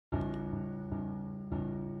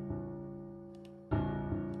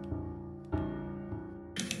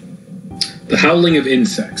The Howling of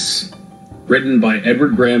Insects, written by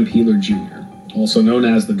Edward Graham Peeler Jr., also known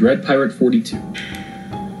as the Dread Pirate 42.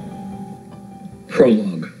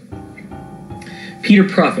 Prologue. Peter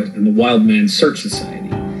Prophet and the Wild Man Search Society,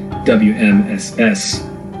 WMSS,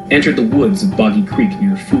 entered the woods of Boggy Creek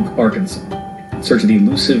near Fouke, Arkansas, in search of the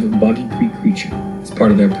elusive Boggy Creek creature as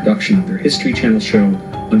part of their production of their History Channel show,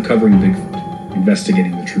 Uncovering Bigfoot,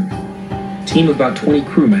 Investigating the Truth. A team of about 20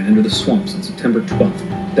 crewmen entered the swamps on September 12,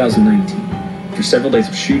 2019, after several days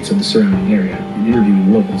of shoots of the surrounding area and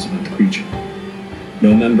interviewing locals about the creature.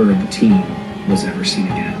 No member of the team was ever seen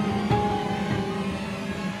again.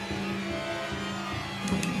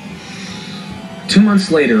 Two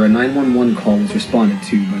months later, a 911 call was responded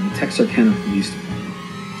to by the Texarkana Police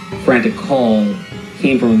Department. The frantic call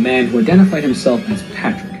came from a man who identified himself as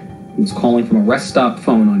Patrick, who was calling from a rest stop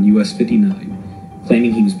phone on US 59,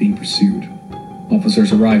 claiming he was being pursued.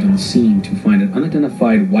 Officers arrived on the scene to find an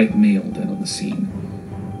unidentified white male dead on the scene.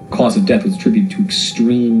 The cause of death was attributed to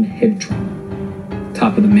extreme head trauma. The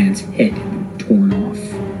top of the man's head had been torn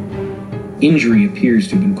off. Injury appears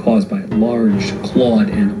to have been caused by a large, clawed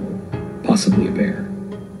animal, possibly a bear.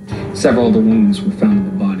 Several other wounds were found in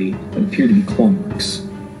the body that appeared to be claw marks.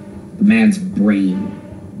 The man's brain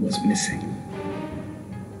was missing.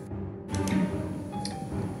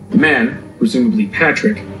 The man, presumably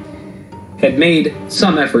Patrick, had made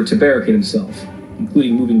some effort to barricade himself,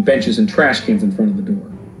 including moving benches and trash cans in front of the door.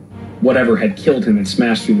 Whatever had killed him had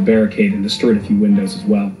smashed through the barricade and destroyed a few windows as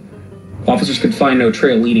well. Officers could find no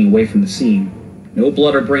trail leading away from the scene. No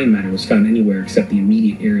blood or brain matter was found anywhere except the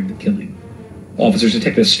immediate area of the killing. Officers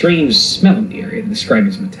detected a strange smell in the area described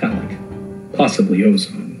as metallic, possibly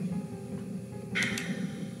ozone.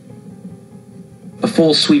 A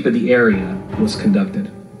full sweep of the area was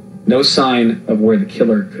conducted. No sign of where the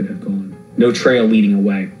killer could have gone. No trail leading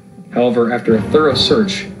away. However, after a thorough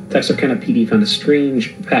search, Texarkana PD found a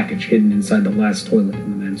strange package hidden inside the last toilet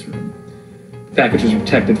in the men's room. The package was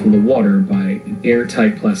protected from the water by an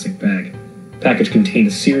airtight plastic bag. The package contained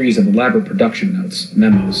a series of elaborate production notes,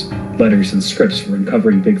 memos, letters, and scripts for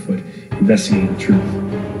uncovering Bigfoot, investigating the truth.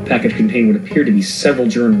 The package contained what appeared to be several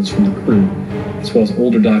journals from the crew, as well as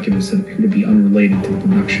older documents that appear to be unrelated to the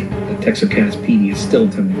production that Texarkana's PD is still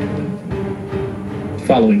attempting to identify. The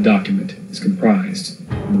following document is comprised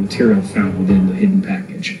of the material found within the hidden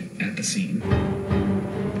package.